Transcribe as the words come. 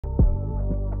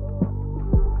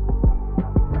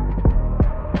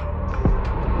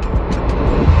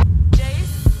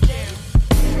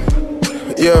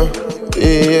Yeah.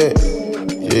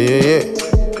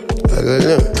 I got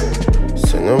them.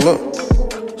 Send them up.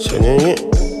 Send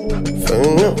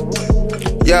them up.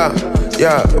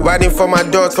 Yeah, writing for my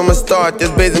dogs from a start, this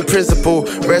basic principle.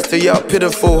 Rest of y'all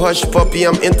pitiful, hush puppy,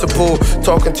 I'm Interpol.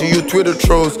 Talking to you Twitter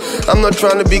trolls. I'm not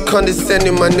trying to be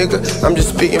condescending, my nigga. I'm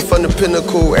just speaking from the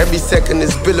pinnacle. Every second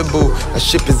is billable, a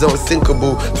ship is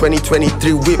unsinkable.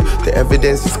 2023 whip, the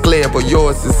evidence is clear, but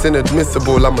yours is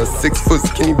inadmissible. I'm a 6 foot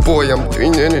skinny boy, I'm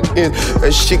doing it in.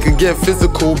 And shit could get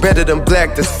physical, better than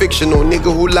black, that's fictional.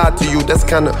 Nigga who lied to you, that's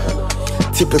kinda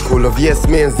typical of yes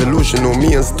man's delusional.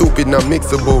 Me and stupid not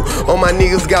mixable. All my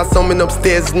niggas got something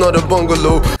upstairs, it's not a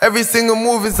bungalow. Every single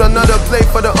move is another play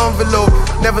for the envelope.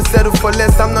 Never settle for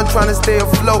less, I'm not trying to stay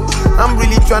afloat. I'm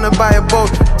really trying to buy a boat.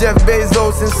 Jeff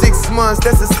Bezos in 6 months,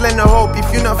 that's a slender hope.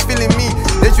 If you're not feeling me,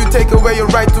 then you take away your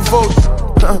right to vote.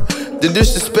 The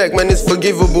disrespect, man, is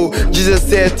forgivable. Jesus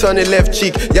said, turn it left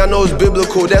cheek. Y'all know it's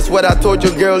biblical. That's what I told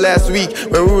your girl last week.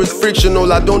 When we was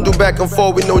frictional, I don't do back and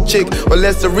forth with no chick.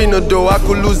 Unless arena though, I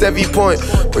could lose every point.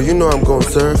 But you know I'm gon'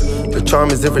 serve. The charm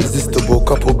is irresistible.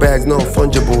 Couple bags,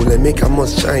 non-fungible. And make I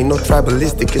must shine, not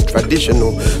tribalistic, it's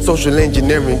traditional. Social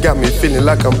engineering got me feeling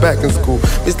like I'm back in school.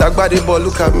 Mr. Boy,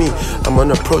 look at me, I'm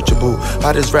unapproachable.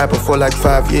 Hottest rapper for like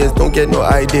 5 years. Don't get no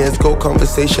ideas, go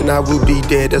conversation, I will be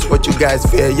there. That's what you guys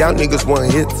fear. Y'all niggas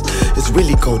want hits. It's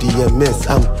really cold EMS.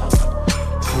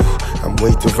 I'm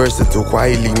way too versatile,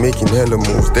 quietly making hella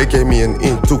moves. They gave me an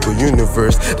into a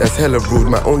universe that's hella rude.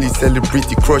 My only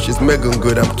celebrity crush is Megan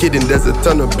Good. I'm kidding, there's a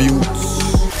ton of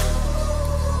beauts.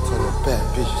 Ton of bad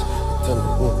bitches, a ton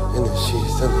of women in the shit,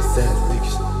 ton of sad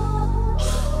niggas.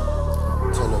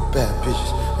 Ton of bad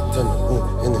bitches, a ton of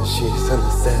women in the shit, ton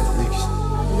of sad niggas.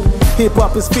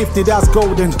 Hip-hop is 50, that's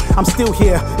golden. I'm still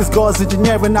here, it's God's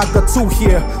engineering, I got 2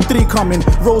 here 3 coming,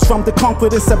 rose from the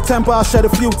concrete in September, I shed a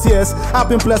few tears. I've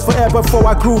been blessed forever before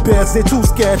I grew beards, they too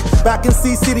scared. Back in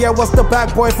C-City, I was the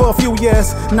back boy for a few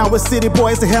years. Now with City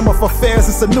Boys, the hem of affairs.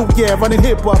 It's a new year, running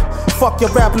hip-hop. Fuck your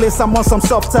rap list, I'm on some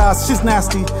soft ties. She's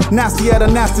nasty, nasty at a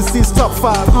nasty, sees top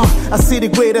 5. I see the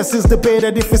greatest is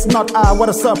debated, if it's not I, what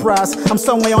a surprise. I'm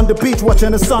somewhere on the beach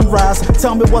watching the sunrise.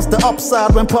 Tell me what's the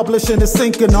upside when publishing is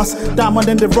sinking us. Diamond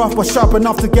in the rough, but sharp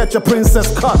enough to get your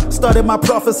princess cut. Studied my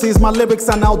prophecies, my lyrics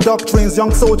are now doctrines.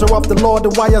 Young soldier of the Lord, the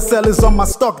YSL is on my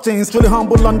stock jeans. Really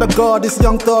humble under God, this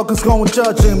young thug is gonna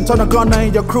judge him. Turn a gunner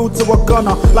in your crew to a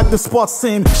gunner, like the sports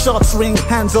scene. Shots ring,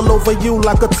 hands all over you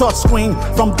like a touch screen.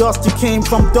 From dust you came,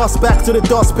 from dust back to the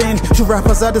dustbin. You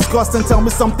rappers are disgusting, tell me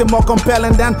something more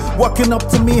compelling than walking up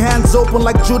to me, hands open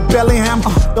like Jude Bellingham.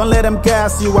 Don't let them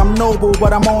gas you, I'm noble,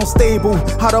 but I'm unstable.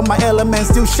 Out of my element,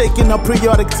 still shaking up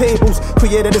periodic tables.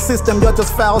 Created a system, you're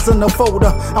just files in a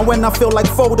folder. And when I feel like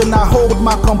folding, I hold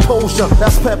my composure.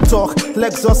 That's pep talk.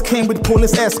 Lexus came with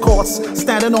police escorts.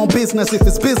 Standing on business, if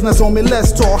it's business on me,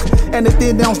 let's talk.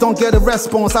 Anything else don't get a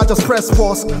response, I just press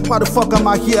pause. Why the fuck am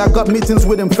I here? I got meetings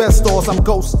with investors, I'm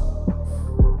ghost.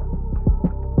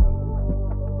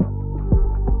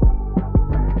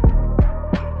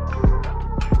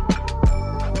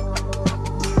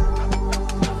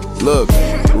 Look,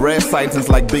 rare sightings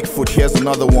like Bigfoot, here's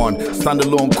another one. Stand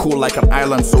alone, cool like an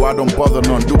island, so I don't bother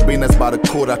none. Do business by the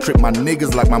code, I treat my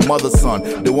niggas like my mother's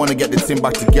son. They wanna get the team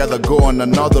back together, go on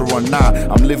another run.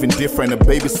 Nah, I'm living different, a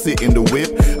babysit in the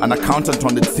whip. An accountant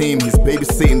on the team, he's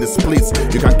babysitting the splits.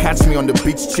 You can catch me on the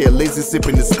beach chair, lazy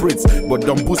sipping the spritz. But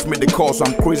don't boost me the call, so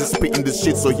I'm crazy spitting this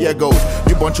shit, so here goes.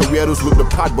 You bunch of weirdos look the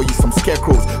part, but you some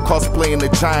scarecrows. Cosplaying the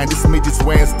giant, this midget's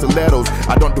wearing stilettos.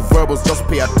 I don't do verbals, just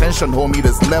pay attention, homie,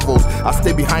 there's levels. I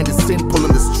stay behind the scene,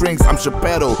 pulling the strings, I'm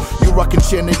Chappelle. You rockin'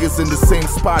 cheer niggas in the same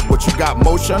spot, but you got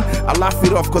motion. I laugh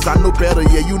it off cause I know better,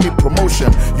 yeah, you need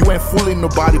promotion. You ain't fooling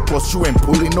nobody, plus you ain't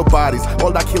pulling nobody's.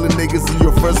 All that killing niggas in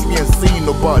your verse, me ain't seeing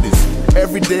nobody's.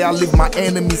 Every day I live my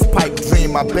enemy's pipe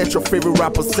dream. I bet your favorite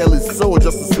rapper sell his soul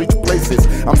just to switch places.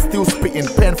 I'm still spitting,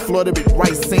 pen flooded with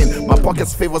rice in. My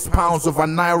pockets favors pounds over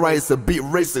naira, it's a bit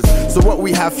racist. So what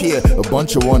we have here, a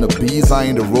bunch of wannabes. I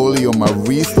ain't the rollie on my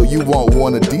wrist, so you want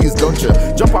one of these, don't you?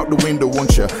 Jump out the window,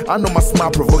 won't you? I know my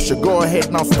smile provokes you. Go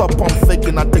ahead now, stop pump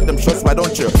faking, I take them shots, why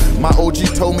don't you? My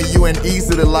OG told me you ain't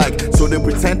easy to like, so they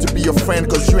pretend to be your friend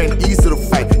cause you ain't easy to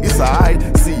fight. It's alright,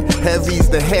 see, heavy's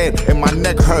the head and my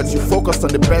neck hurts. You focus on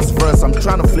the best verse, I'm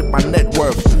trying to flip my net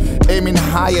worth. Aiming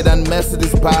higher than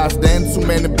Mercedes bars, then too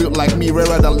many built like me,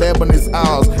 rarer than Lebanese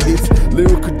owls. It's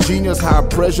lyrical genius how I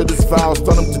pressure these files,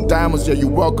 turn them to diamonds, yeah, you're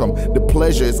welcome, the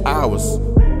pleasure is ours.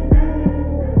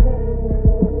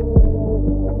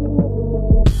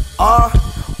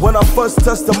 when I first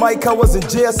touched the mic, I was in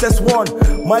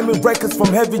JSS1, miming records from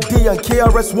Heavy D and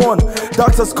KRS-One.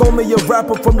 Doctors called me a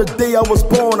rapper from the day I was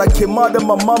born. I came out of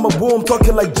my mama womb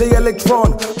talking like J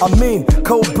Electron. I mean,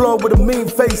 cold blood with a mean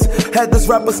face. Had this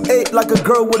rapper's ate like a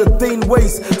girl with a thin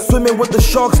waist. Swimming with the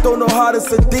sharks, don't know how the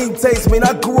sardine tastes. Man,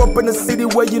 I grew up in a city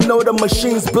where you know the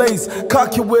machines blaze.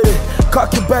 Cock you with it,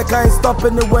 cock you back, I ain't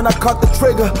stopping it when I cock the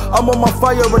trigger. I'm on my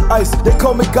fire and ice, they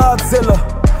call me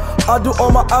Godzilla. I do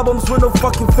all my albums with no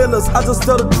fucking fillers. I just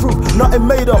tell the truth, nothing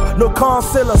made up, no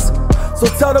concealers. So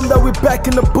tell them that we back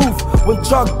in the booth. When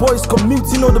Chalk Boys commute,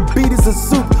 you know the beat is a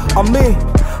soup. I mean,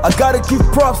 I gotta give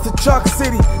props to Chocolate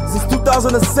City. Since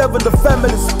 2007, the family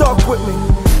stuck with me.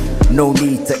 No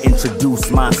need to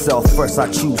introduce myself. First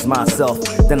I choose myself,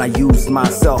 then I use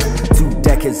myself. 2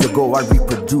 decades ago I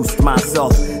reproduced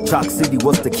myself. Chalk City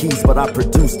was the keys, but I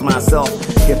produced myself.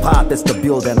 Hip-hop is the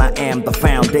build and I am the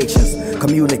foundations.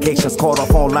 Communications caught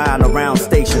off online around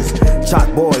stations.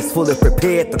 Chalk Boys fully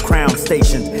prepared, the crown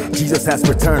stationed. Jesus has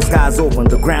returned, skies open,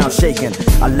 the ground shaking.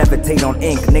 I levitate on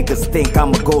ink, niggas think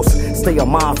I'm a ghost. Stay a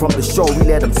mile from the shore, we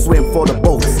let them swim for the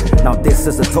boats. Now this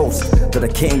is a toast to the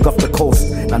king of the coast.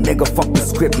 Now nigga, fuck the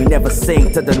script, we never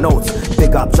sing to the notes.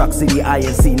 Big up Chalk City,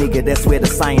 INC, nigga, that's where the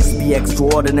science be.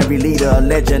 Extraordinary leader, a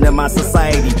legend in my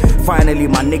society. Finally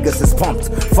my niggas is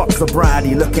pumped, fuck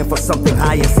sobriety. Looking for something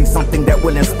higher, see something that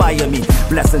will inspire me.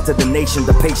 Blessing to the nation,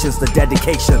 the patience, the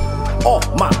dedication. All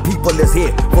my people is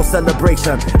here for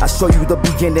celebration. I show you the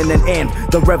beginning and end,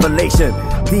 the revelation.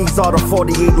 These are the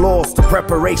 48 laws to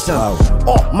preparation.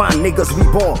 All my niggas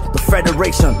reborn, the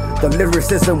federation. The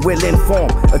lyricism will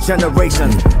inform a generation.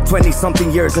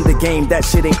 20-something years in the game, that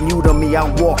shit ain't new to me. I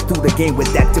walk through the game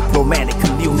with that diplomatic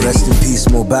community. Rest in peace,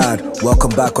 Mobad.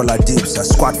 Welcome back, all our dips. I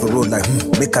squat for road like,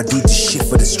 make I do this shit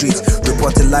for the streets.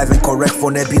 Reporting live and correct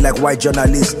for be like white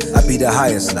journalists. I be the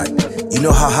highest, like, you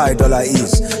know how high dollar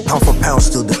is. Pound for pound,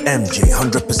 still the MJ,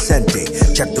 100% day.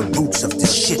 Check the roots of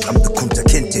this shit, I'm the Kunta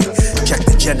Kinte. Check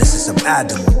the genesis of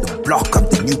Adam on the block, I'm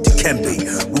the new Dikembe.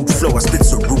 Root flow, I spit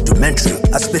so rudimentary.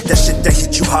 I spit that shit that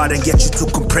hit you hard and get you to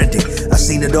comprende. I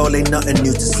seen it all, ain't nothing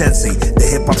new to sensei. The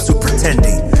hip-hop still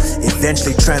pretending.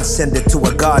 Eventually transcended to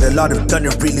a god. A lot have done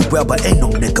it really well, but ain't no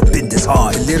nigga been this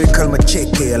hard. The lyrical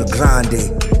machete el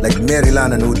grande, like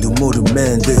Maryland and Udumuru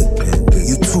Mende.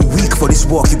 You too weak for this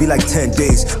walk, you be like 10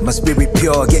 days. My spirit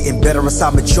pure, getting better as I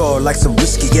mature. Like some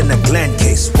whiskey in a Glen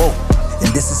case, whoa.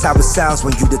 And this is how it sounds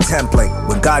when you the template.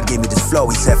 When God gave me this flow,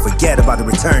 he said forget about the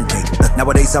return date.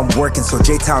 Nowadays I'm working so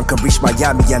J-Town can reach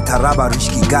Miami and Taraba reach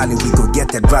Kigali. We go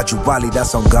get that gradually,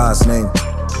 that's on God's name.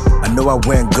 I know I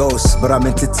went ghost, but I'm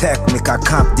into technique. I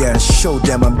comp there and show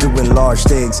them I'm doing large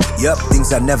things. Yup,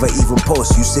 things I never even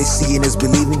post. You say seeing is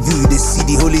believing, you they see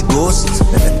the Holy Ghost.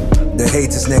 The hate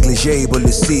is negligible,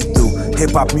 it's see-through.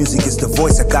 Hip-hop music is the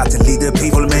voice I got to lead the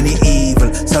people. Many evil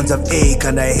sons of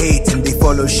Achan I hate, and they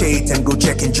follow Shaitan. Go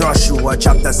check in Joshua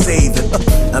chapter 7.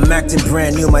 I'm acting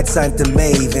brand new, might sign to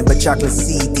Maven, but Chocolate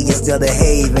City is still the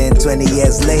haven. 20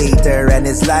 years later, and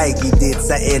it's like we did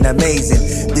something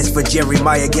amazing. This for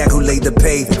Jeremiah gang who laid the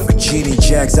pavement. For Genie,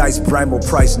 Jagz, Ice, Primo,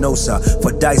 Price, Nosa.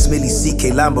 For Dice, Millie,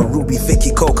 CK, Lambo, Ruby,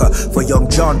 Vicky, Coca. For Young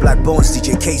John, Blaqbonez,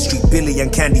 DJ K Street, Billy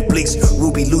and Candy Bleaks.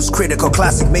 Ruby, Loose, Critical,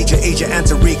 Classic, Major, Agent,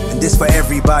 Antarik. And this for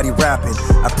everybody rapping.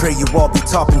 I pray you all be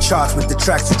topping charts with the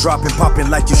tracks you dropping, popping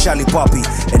like you Shally Poppy.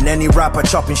 And any rapper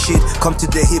chopping shit, come to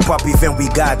the hip-hop event, we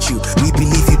got you. We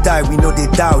believe you die, we know they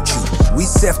doubt you. We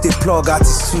self-deploy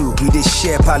artists too. We just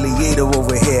share palliator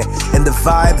over here. And the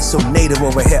vibe is so native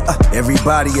over here.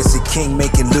 Everybody is a king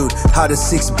making loot. How the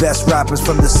 6 best rappers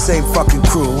from the same fucking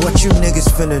crew. What you niggas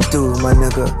finna do, my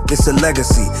nigga? It's a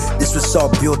legacy. This was all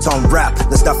built on rap.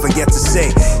 Let's not forget to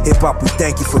say, hip-hop, we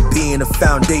thank you for being a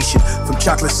foundation. From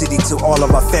Chocolate City to all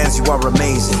of our fans, you are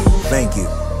amazing. Thank you.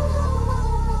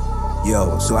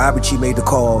 Yo, so Abaga made the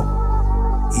call.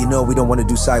 You know we don't want to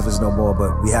do ciphers no more,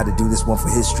 but we had to do this one for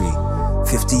history.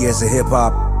 50 years of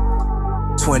hip-hop,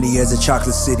 20 years of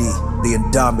Chocolate City, the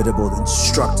indomitable,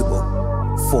 indestructible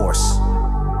force.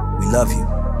 We love you.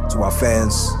 To our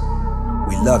fans,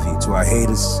 we love you. To our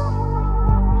haters,